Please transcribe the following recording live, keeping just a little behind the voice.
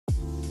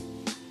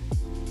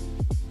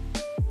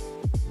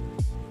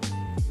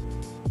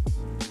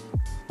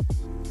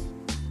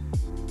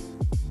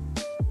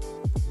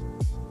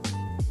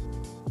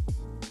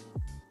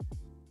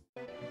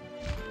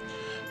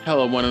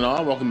Hello one and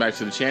all, welcome back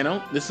to the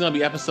channel. This is going to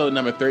be episode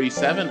number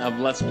 37 of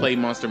Let's Play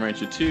Monster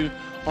Rancher 2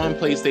 on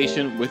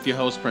PlayStation with your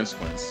host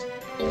PrinceQuints.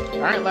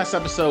 Alright, last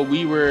episode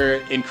we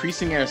were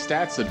increasing our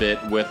stats a bit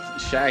with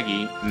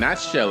Shaggi, not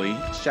Shelly,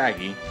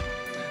 Shaggi.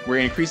 We're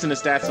increasing the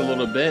stats a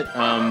little bit.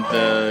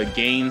 The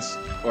gains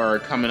are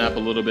coming up a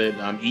little bit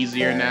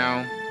easier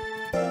now.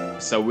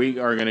 So we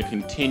are going to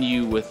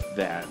continue with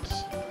that.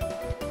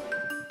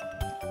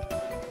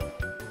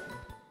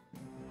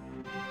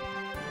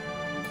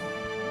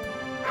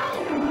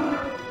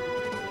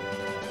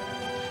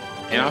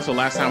 And also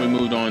last time we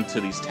moved on to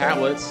these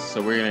tablets,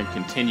 so we're going to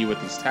continue with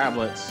these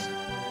tablets.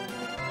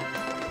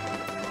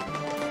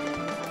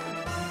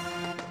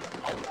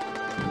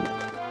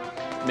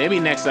 Maybe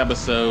next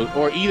episode,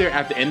 or either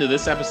at the end of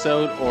this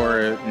episode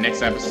or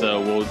next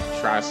episode, we'll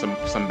try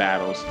some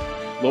battles.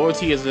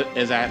 Loyalty is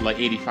at like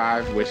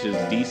 85, which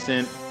is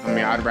decent. I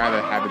mean, I'd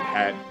rather have it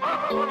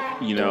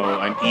at, you know,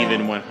 an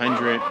even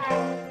 100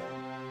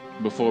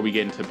 before we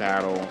get into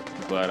battle,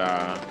 but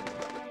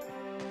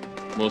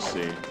we'll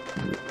see.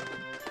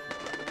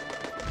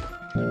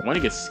 I want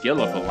to get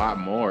skill up a lot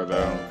more,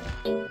 though.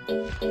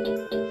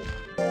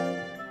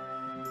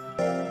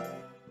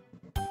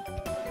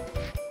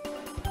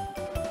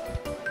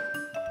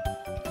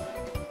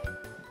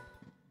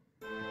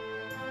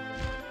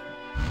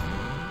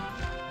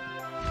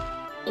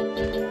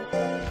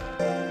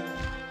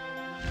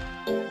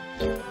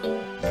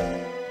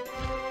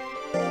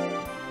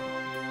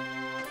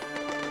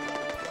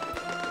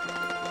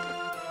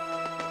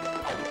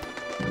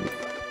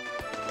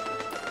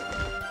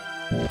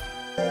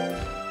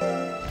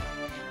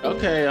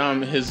 Okay,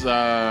 his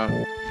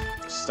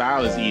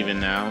style is even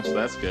now, so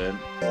that's good.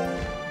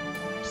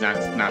 He's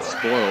not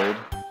spoiled.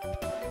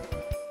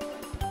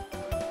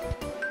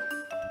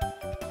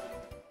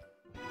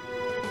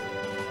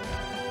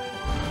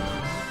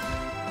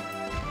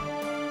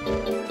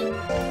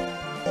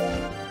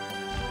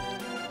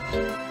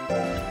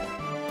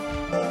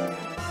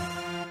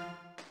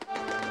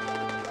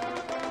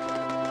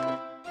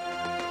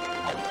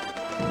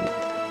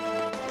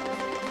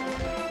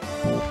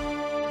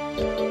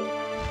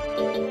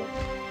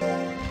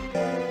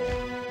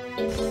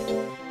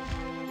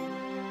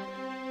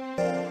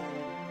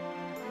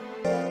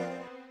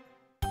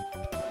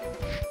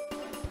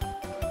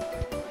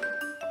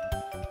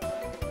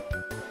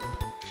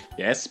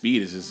 Yeah, that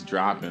speed is just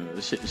dropping.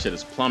 This shit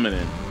is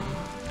plummeting.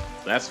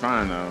 That's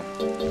fine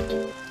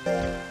though.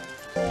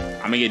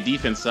 I'm gonna get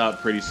defense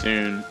up pretty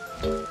soon,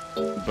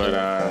 but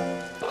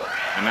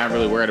I'm not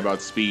really worried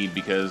about speed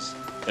because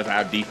if I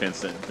have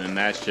defense, then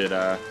that should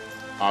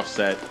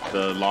offset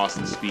the loss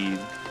in speed.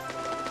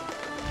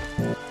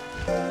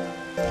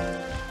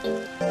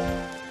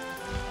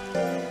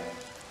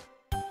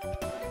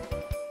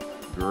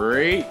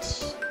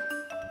 Great,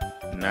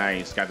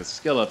 nice. Got the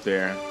skill up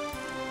there.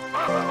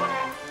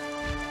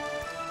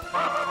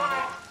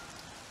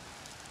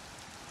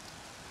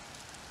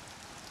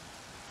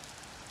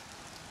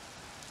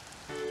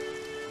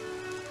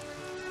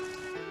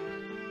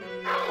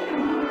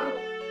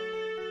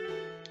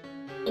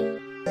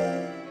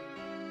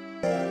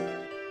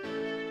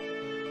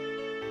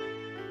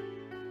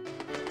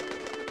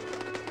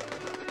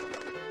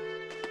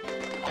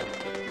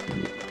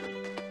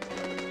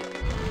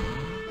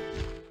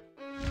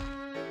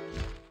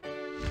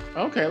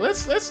 Okay,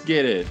 let's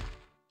get it.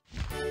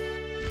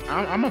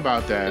 I'm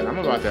about that. I'm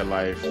about that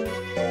life.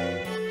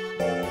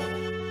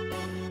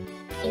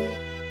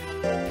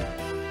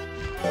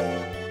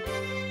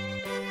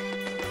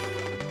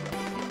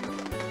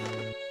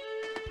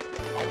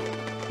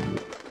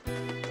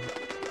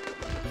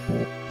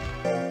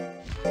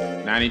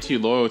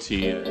 $92 loyalty.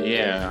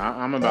 Yeah,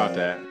 I'm about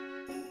that.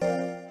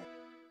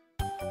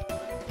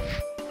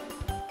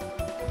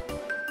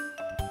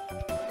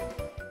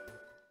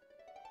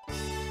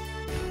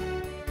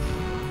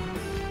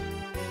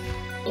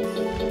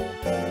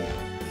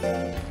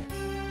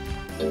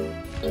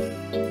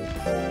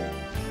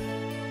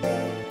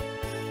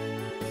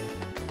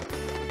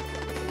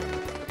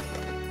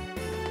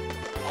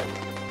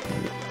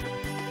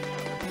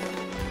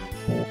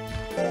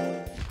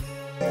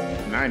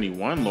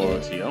 $91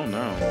 loyalty. Oh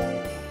no.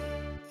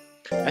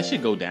 That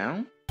should go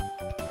down.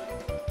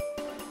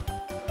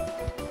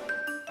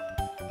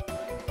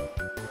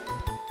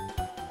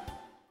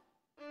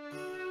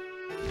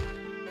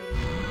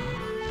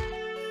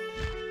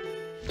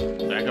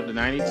 Back up to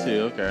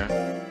 92.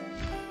 Okay.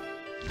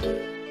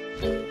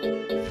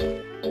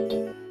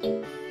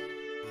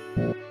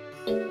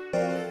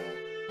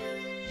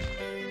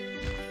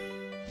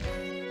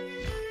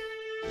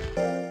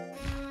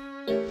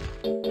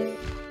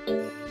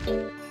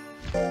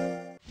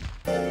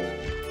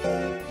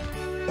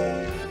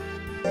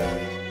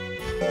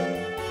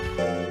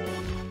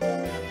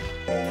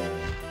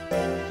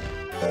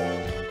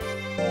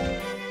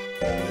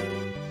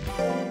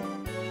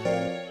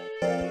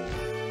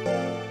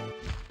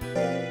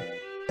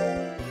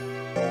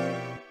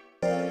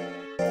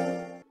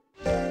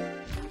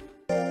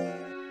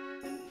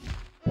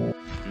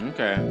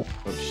 Okay.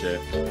 Oh shit.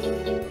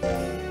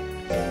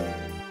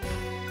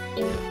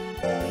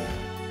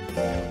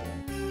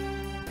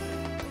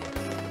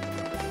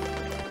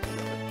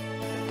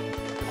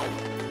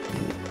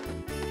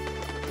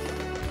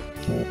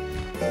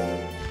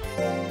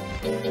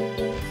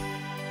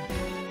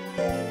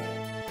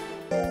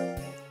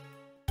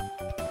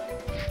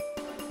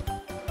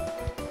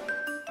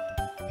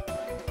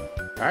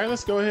 All right,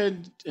 let's go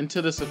ahead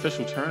into this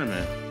official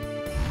tournament.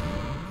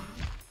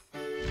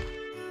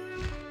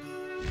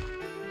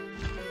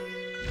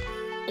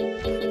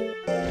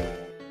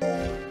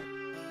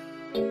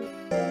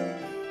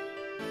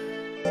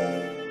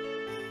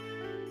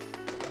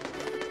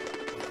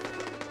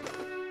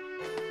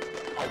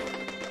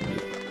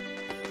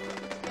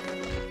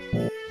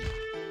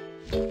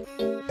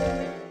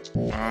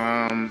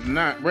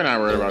 We're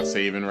not worried about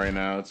saving right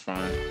now. It's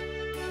fine.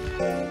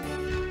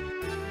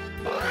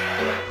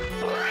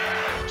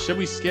 Should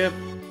we skip?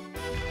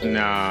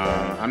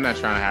 Nah, I'm not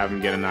trying to have him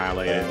get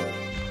annihilated.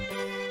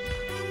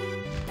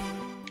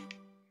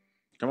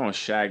 Come on,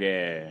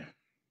 Shaggi.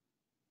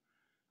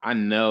 I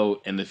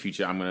know in the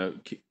future I'm gonna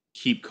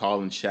keep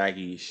calling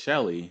Shaggi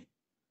Shelly.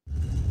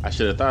 I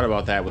should have thought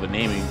about that with a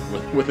naming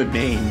with a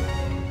name,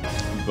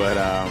 but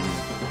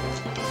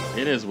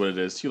it is what it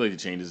is. Too late to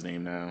change his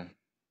name now.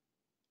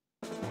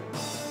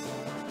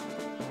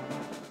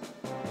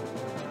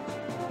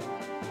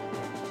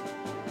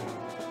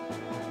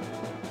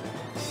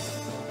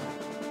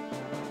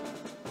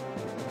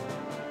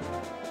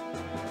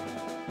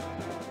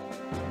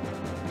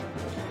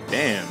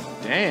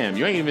 Damn,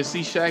 you ain't even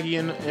see Shaggi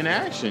in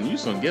action. You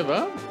just gonna give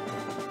up?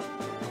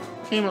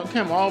 Came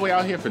all the way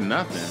out here for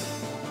nothing.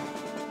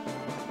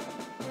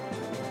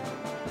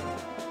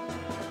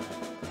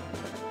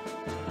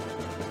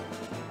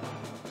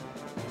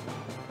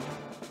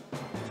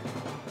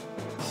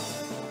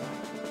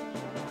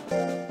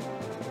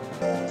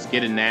 Let's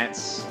get it,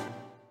 Nats.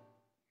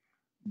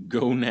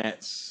 Go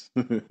Nats.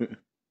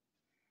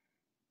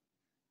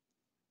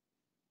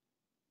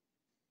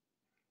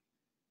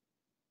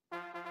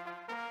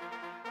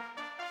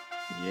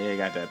 Yeah,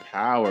 got that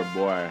power,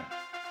 boy.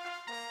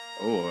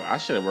 Oh, I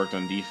should have worked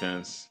on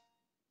defense.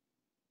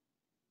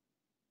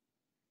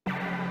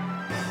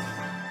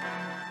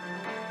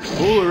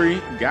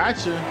 Foolery,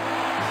 gotcha.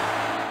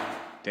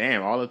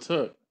 Damn, all it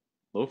took.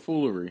 Little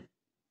foolery.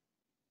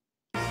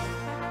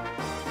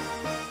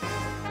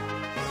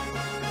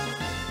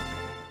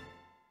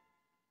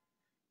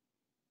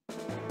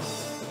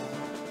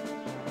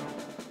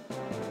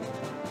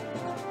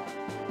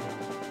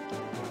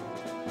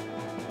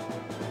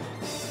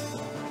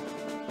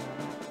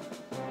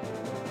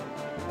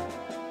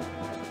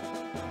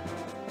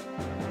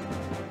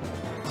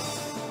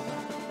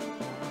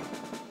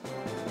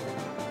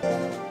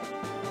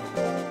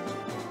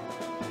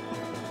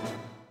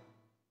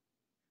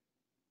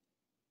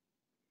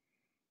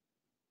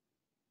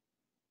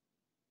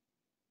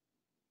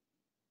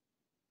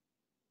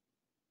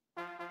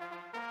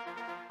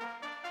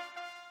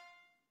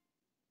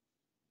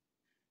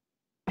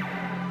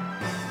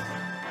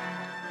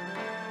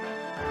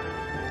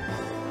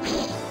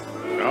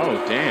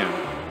 Oh, damn.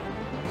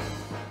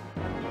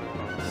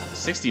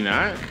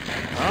 69?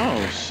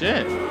 Oh,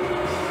 shit.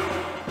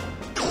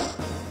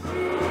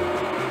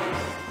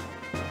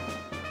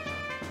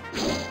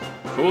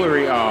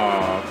 Foolery.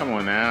 Oh, come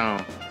on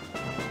now.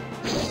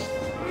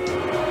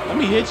 Let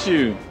me hit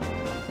you.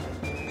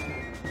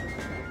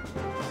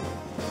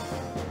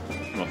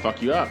 I'm gonna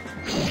fuck you up.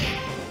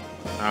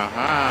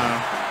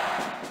 Aha.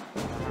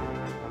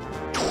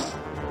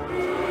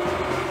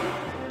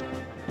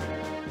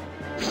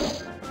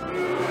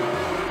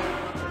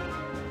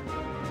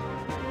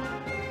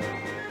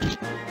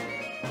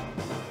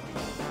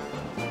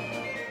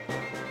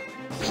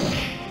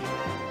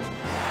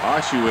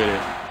 Watch you with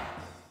it.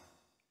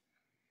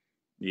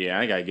 Yeah,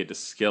 I gotta get the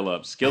skill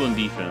up. Skill and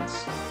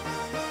defense.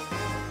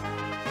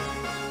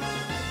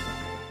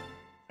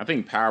 I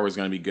think power is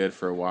gonna be good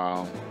for a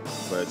while,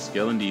 but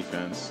skill and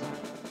defense.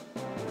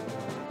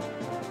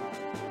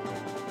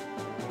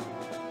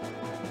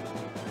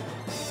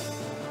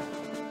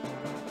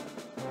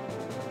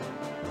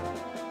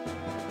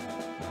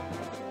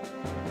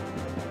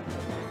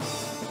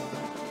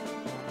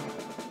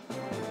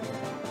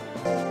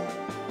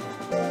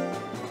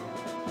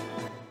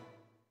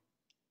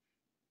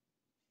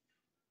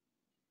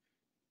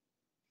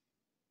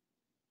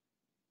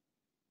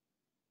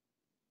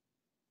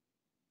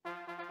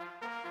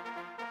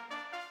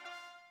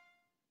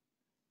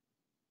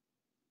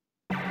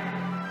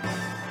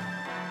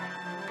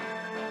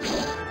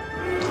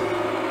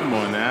 Come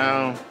on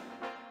now.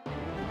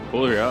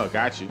 Foolery, oh,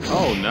 got you.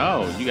 Oh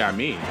no, you got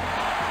me.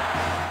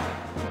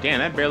 Damn,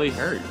 that barely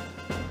hurt.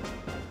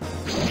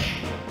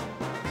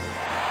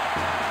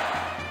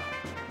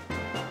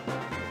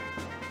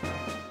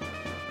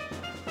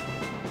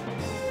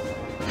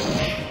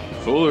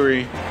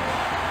 Foolery.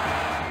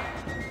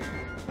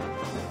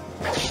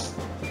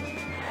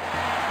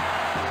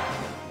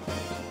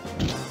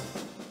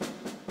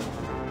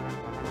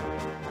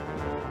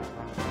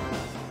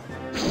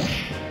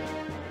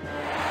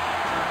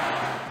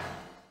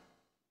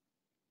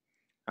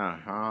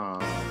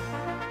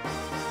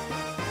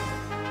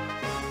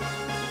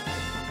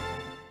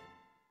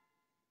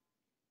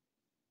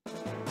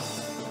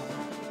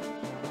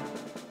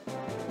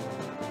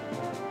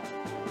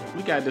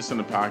 We got this in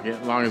the pocket,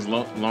 as long as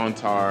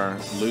Lontar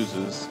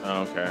loses.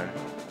 Okay.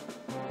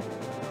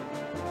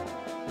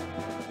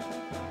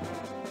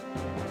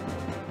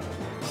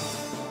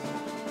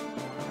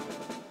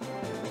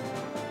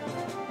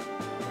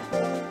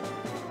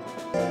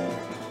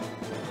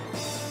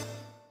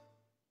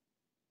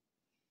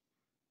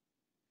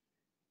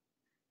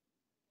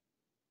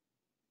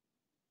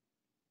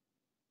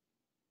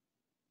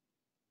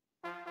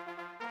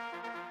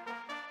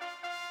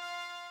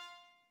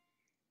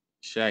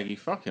 Shaggy,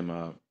 fuck him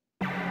up.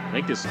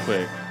 Make this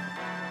quick.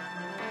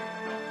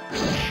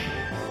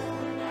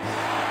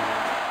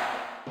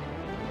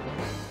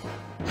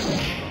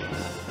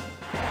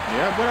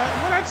 Yeah,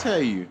 what I tell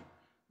you?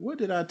 What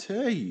did I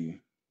tell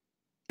you?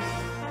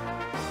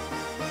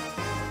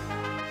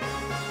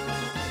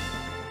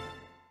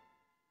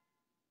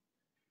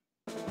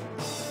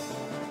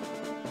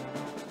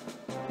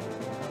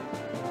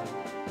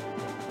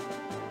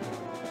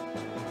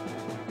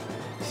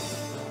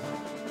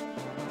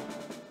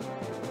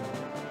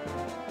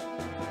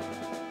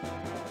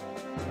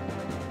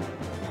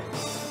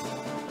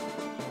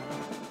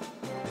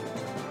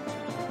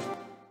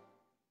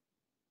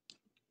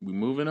 We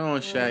moving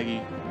on,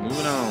 Shaggy.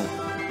 Moving on.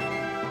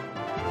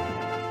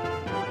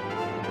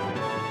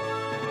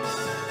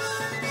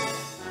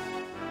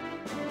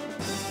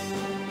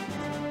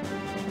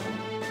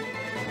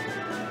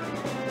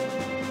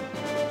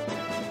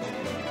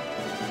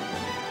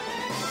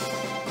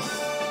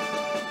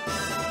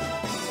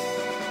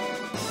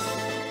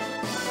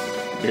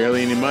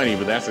 Barely any money,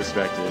 but that's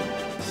expected.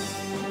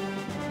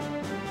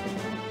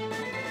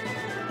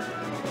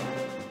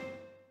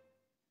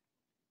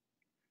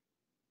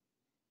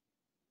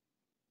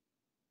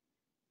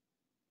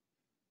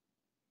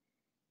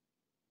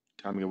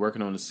 Time to get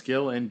working on the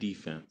skill and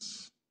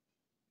defense.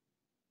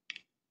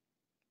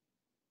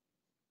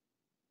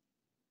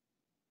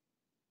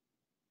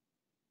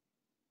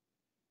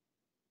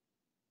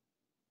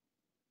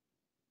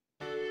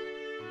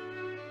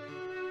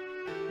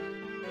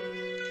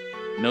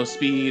 No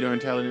speed or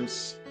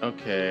intelligence.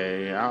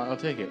 Okay, I'll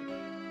take it.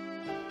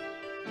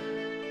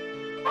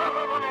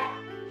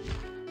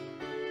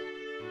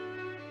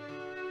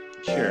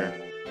 Sure.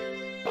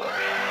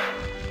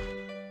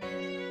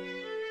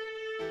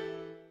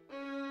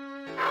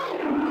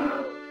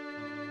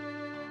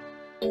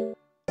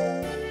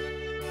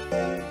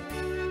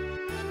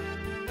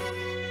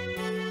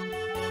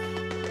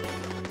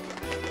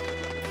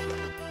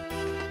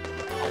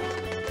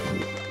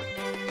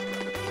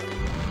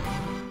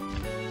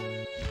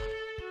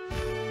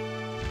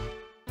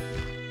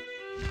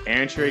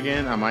 Entry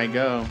again? I might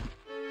go.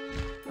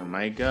 I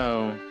might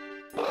go.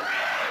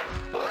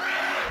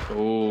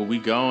 Oh, we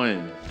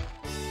going.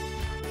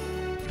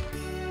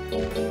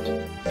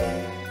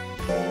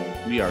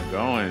 We are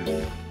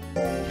going.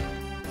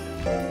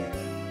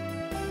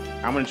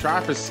 I'm gonna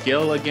try for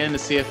skill again to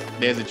see if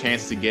there's a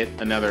chance to get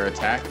another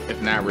attack.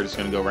 If not, we're just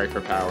gonna go right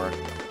for power.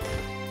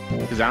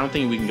 Because I don't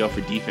think we can go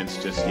for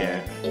defense just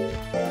yet.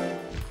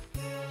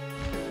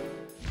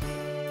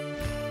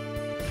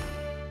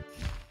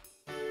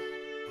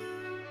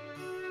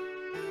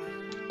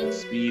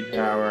 Speed,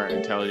 power,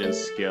 intelligence,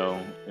 skill.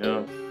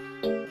 Yep.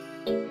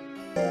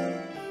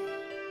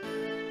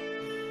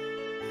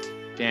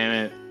 Damn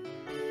it.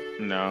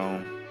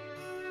 No.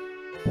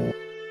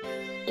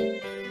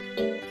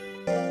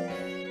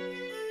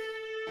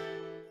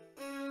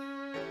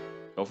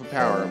 Go for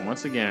power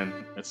once again.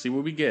 Let's see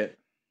what we get.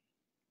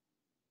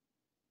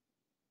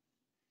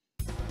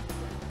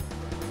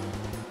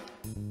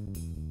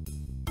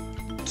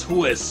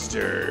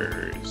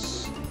 Twisters.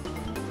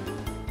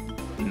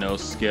 No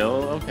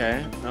skill,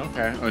 okay,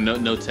 okay. Or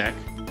no tech.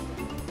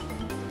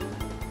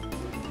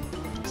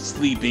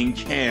 Sleeping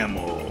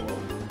camel.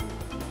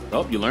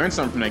 Oh, you learned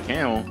something from that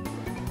camel.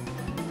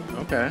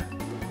 Okay.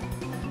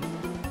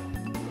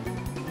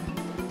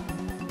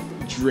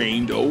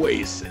 Drained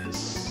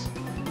oasis.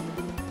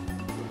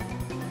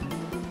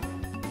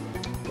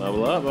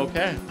 Level up,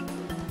 okay.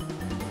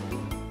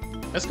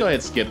 Let's go ahead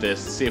and skip this.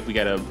 See if we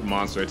get a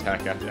monster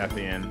attack at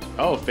the end.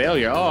 Oh,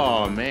 failure.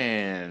 Oh,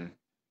 man.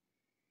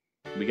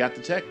 We got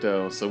the tech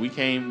though, so we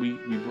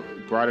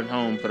brought it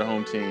home for the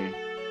home team.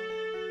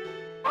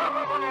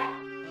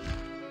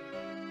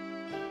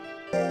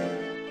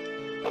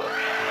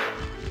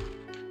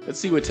 Let's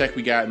see what tech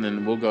we got, and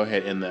then we'll go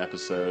ahead and end the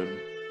episode.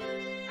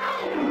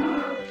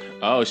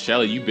 Oh,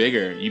 Shelly, you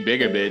bigger,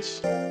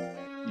 bitch.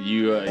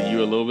 You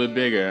a little bit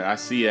bigger. I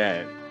see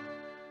that.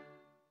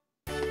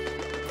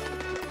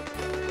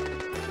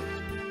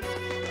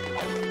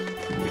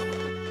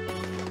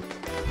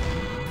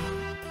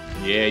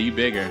 Yeah, you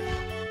bigger.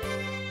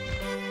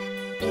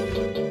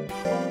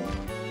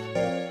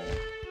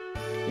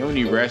 You don't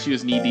need rest, you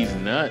just need these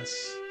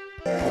nuts.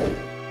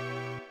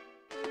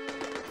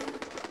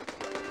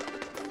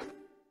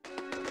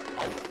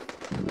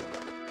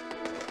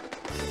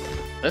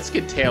 Let's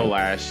get Tail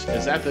Lash.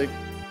 Is that the...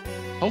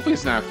 Hopefully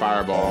it's not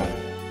Fireball.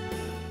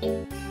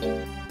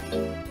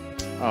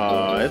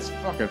 Oh, it's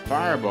fucking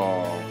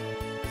Fireball.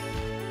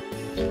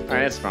 Alright,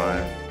 that's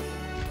fine.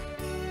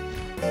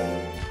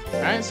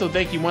 Alright, so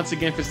thank you once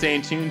again for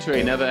staying tuned to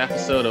another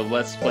episode of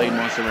Let's Play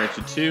Monster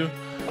Rancher 2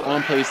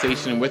 on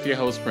PlayStation with your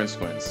host,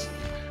 PrinceQuints.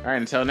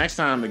 Alright, until next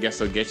time, I guess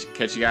I'll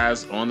catch you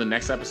guys on the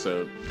next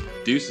episode.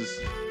 Deuces.